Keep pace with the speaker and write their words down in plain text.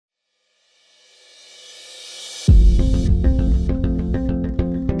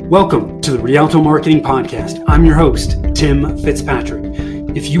Welcome to the Rialto Marketing Podcast. I'm your host, Tim Fitzpatrick.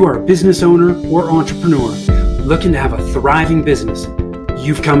 If you are a business owner or entrepreneur looking to have a thriving business,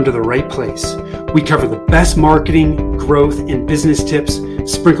 you've come to the right place. We cover the best marketing, growth, and business tips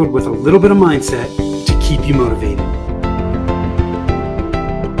sprinkled with a little bit of mindset to keep you motivated.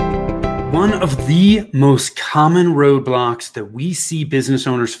 One of the most common roadblocks that we see business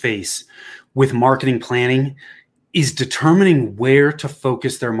owners face with marketing planning is determining where to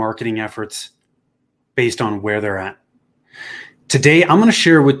focus their marketing efforts based on where they're at. Today, I'm going to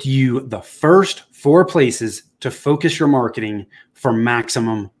share with you the first 4 places to focus your marketing for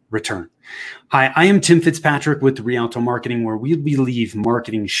maximum return. Hi, I am Tim Fitzpatrick with Rialto Marketing, where we believe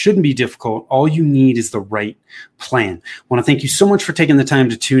marketing shouldn't be difficult. All you need is the right plan. I want to thank you so much for taking the time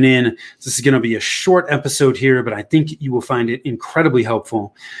to tune in. This is going to be a short episode here, but I think you will find it incredibly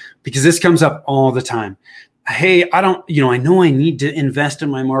helpful because this comes up all the time. Hey, I know I need to invest in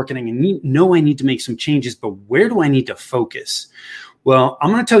my marketing and know I need to make some changes, but where do I need to focus? Well,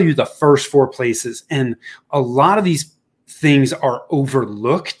 I'm going to tell you the first 4 places. And a lot of these things are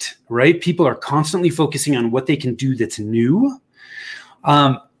overlooked, right? People are constantly focusing on what they can do that's new.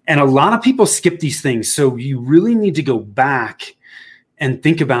 And a lot of people skip these things. So you really need to go back and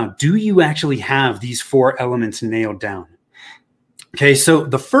think about, do you actually have these 4 elements nailed down? Okay, so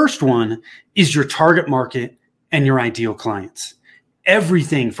the first one is your target market and your ideal clients.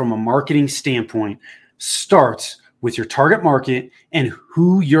 Everything from a marketing standpoint starts with your target market and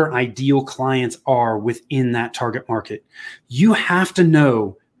who your ideal clients are within that target market. You have to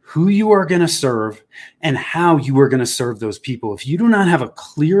know who you are going to serve and how you are going to serve those people. If you do not have a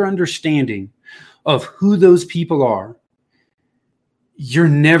clear understanding of who those people are, you're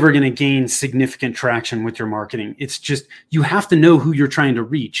never going to gain significant traction with your marketing. It's just, you have to know who you're trying to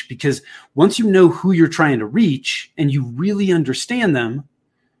reach, because once you know who you're trying to reach and you really understand them,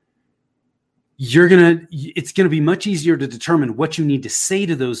 it's going to be much easier to determine what you need to say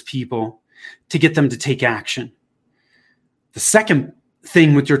to those people to get them to take action. The second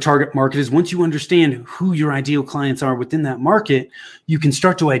thing with your target market is, once you understand who your ideal clients are within that market, you can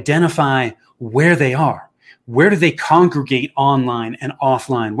start to identify where they are. Where do they congregate online and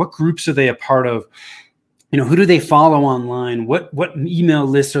offline? What groups are they a part of? Who do they follow online? What email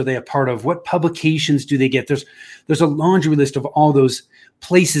lists are they a part of? What publications do they get? There's a laundry list of all those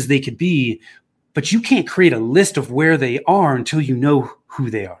places they could be, but you can't create a list of where they are until you know who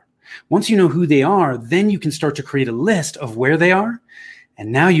they are. Once you know who they are, then you can start to create a list of where they are.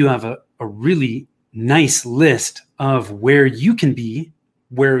 And now you have a really nice list of where you can be,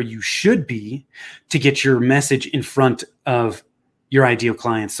 where you should be, to get your message in front of your ideal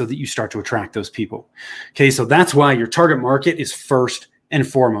clients so that you start to attract those people. Okay, so that's why your target market is first and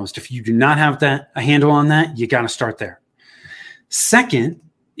foremost. If you do not have a handle on that, you got to start there. Second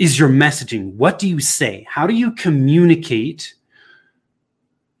is your messaging. What do you say? How do you communicate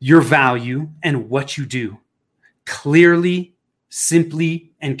your value and what you do? Clearly,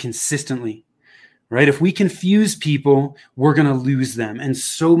 simply, and consistently. Right? If we confuse people, we're going to lose them. And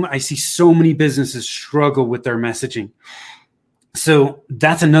I see so many businesses struggle with their messaging. So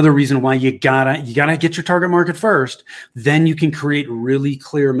that's another reason why you gotta get your target market first. Then you can create really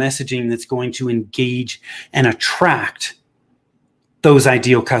clear messaging that's going to engage and attract those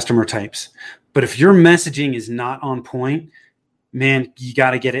ideal customer types. But if your messaging is not on point, man, you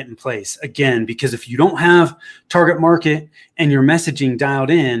got to get it in place. Again, because if you don't have target market and your messaging dialed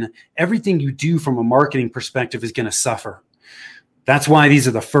in, everything you do from a marketing perspective is going to suffer. That's why these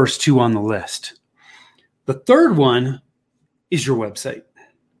are the first 2 on the list. The third one is your website.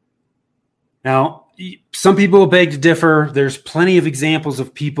 Now, some people will beg to differ. There's plenty of examples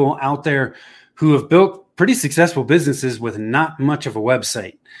of people out there who have built pretty successful businesses with not much of a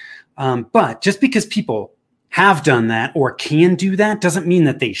website. But just because people have done that or can do that doesn't mean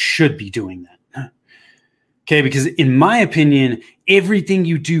that they should be doing that. Okay, because in my opinion, everything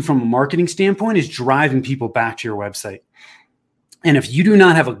you do from a marketing standpoint is driving people back to your website. And if you do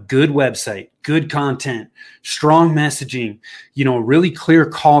not have a good website, good content, strong messaging, a really clear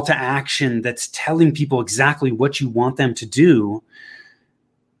call to action that's telling people exactly what you want them to do,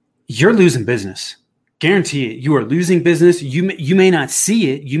 you're losing business. Guarantee it. You are losing business. You may not see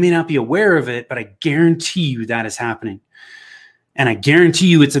it. You may not be aware of it, but I guarantee you that is happening. And I guarantee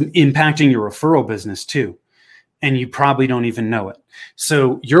you it's impacting your referral business too. And you probably don't even know it.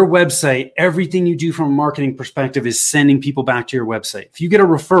 So your website, everything you do from a marketing perspective is sending people back to your website. If you get a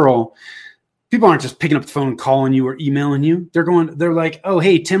referral, people aren't just picking up the phone and calling you or emailing you. They're like, oh,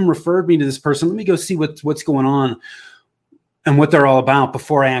 hey, Tim referred me to this person. Let me go see what's going on and what they're all about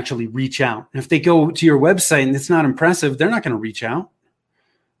before I actually reach out. And if they go to your website and it's not impressive, they're not going to reach out.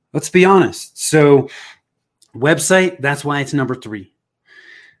 Let's be honest. So website, that's why it's number 3.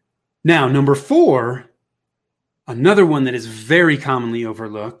 Now, number 4, another one that is very commonly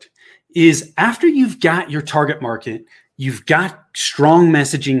overlooked, is after you've got your target market, you've got strong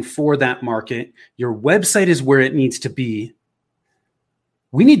messaging for that market, your website is where it needs to be.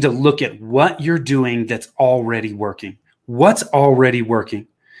 We need to look at what you're doing that's already working. What's already working?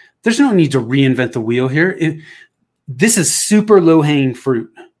 There's no need to reinvent the wheel here. This is super low-hanging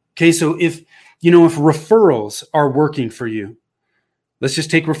fruit. Okay, so if referrals are working for you, let's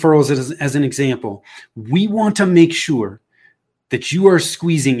just take referrals as an example. We want to make sure that you are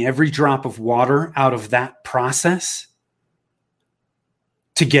squeezing every drop of water out of that process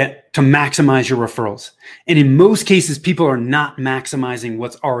to maximize your referrals. And in most cases, people are not maximizing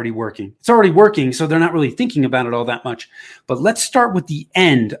what's already working. It's already working, so they're not really thinking about it all that much. But let's start with the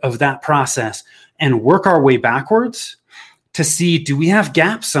end of that process and work our way backwards to see, do we have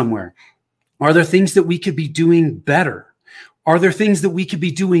gaps somewhere? Are there things that we could be doing better? Are there things that we could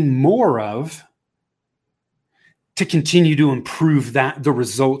be doing more of to continue to improve the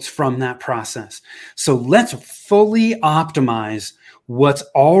results from that process? So let's fully optimize what's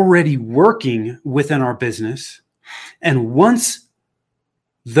already working within our business. And once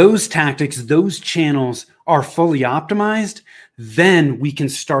those tactics, those channels are fully optimized, then we can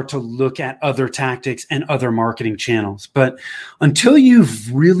start to look at other tactics and other marketing channels. But until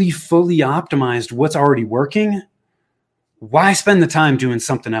you've really fully optimized what's already working, why spend the time doing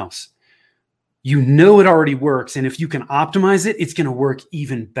something else? You know it already works. And if you can optimize it, it's going to work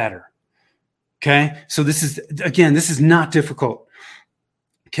even better. Okay. So this is not difficult.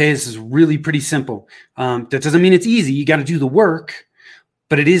 Okay. This is really pretty simple. That doesn't mean it's easy. You got to do the work,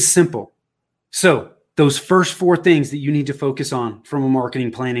 but it is simple. So those first 4 things that you need to focus on from a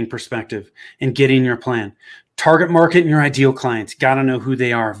marketing planning perspective and get in your plan. Target market and your ideal clients. Got to know who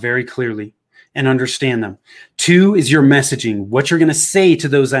they are very clearly and understand them. 2 is your messaging, what you're going to say to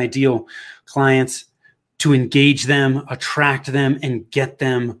those ideal clients to engage them, attract them, and get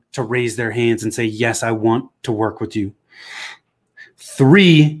them to raise their hands and say, yes, I want to work with you.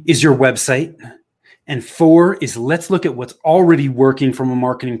 3 is your website. And 4 is let's look at what's already working from a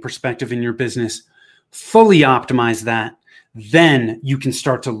marketing perspective in your business, fully optimize that. Then you can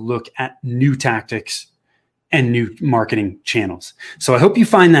start to look at new tactics and new marketing channels. So I hope you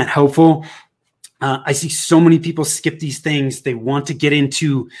find that helpful. I see so many people skip these things. They want to get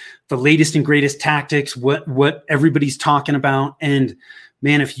into the latest and greatest tactics, what everybody's talking about. And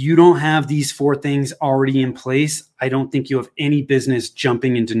man, if you don't have these 4 things already in place, I don't think you have any business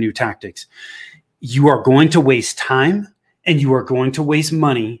jumping into new tactics. You are going to waste time and you are going to waste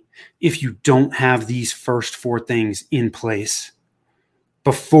money if you don't have these first 4 things in place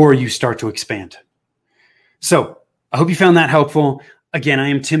before you start to expand. So I hope you found that helpful. Again, I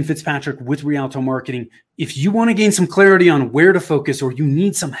am Tim Fitzpatrick with Rialto Marketing. If you want to gain some clarity on where to focus or you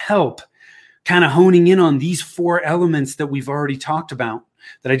need some help kind of honing in on these 4 elements that we've already talked about,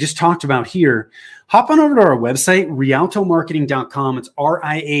 that I just talked about here, hop on over to our website, rialtomarketing.com. It's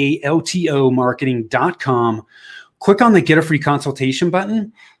RIALTO marketing.com. Click on the Get a Free Consultation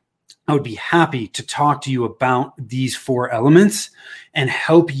button. I would be happy to talk to you about these 4 elements and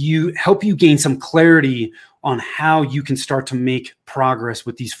help you gain some clarity on how you can start to make progress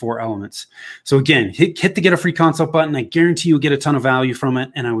with these 4 elements. So again, hit the Get a Free Consult button. I guarantee you'll get a ton of value from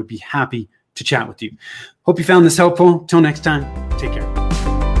it, and I would be happy to chat with you. Hope you found this helpful. Till next time, take care.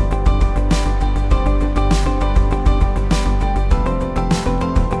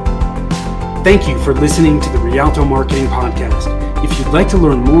 Thank you for listening to the Rialto Marketing Podcast. If you'd like to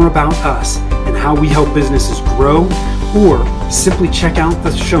learn more about us and how we help businesses grow, or simply check out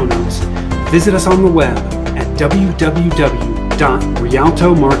the show notes, visit us on the web at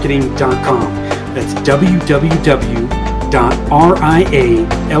www.rialtomarketing.com. That's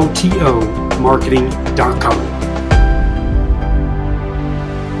www.rialtomarketing.com.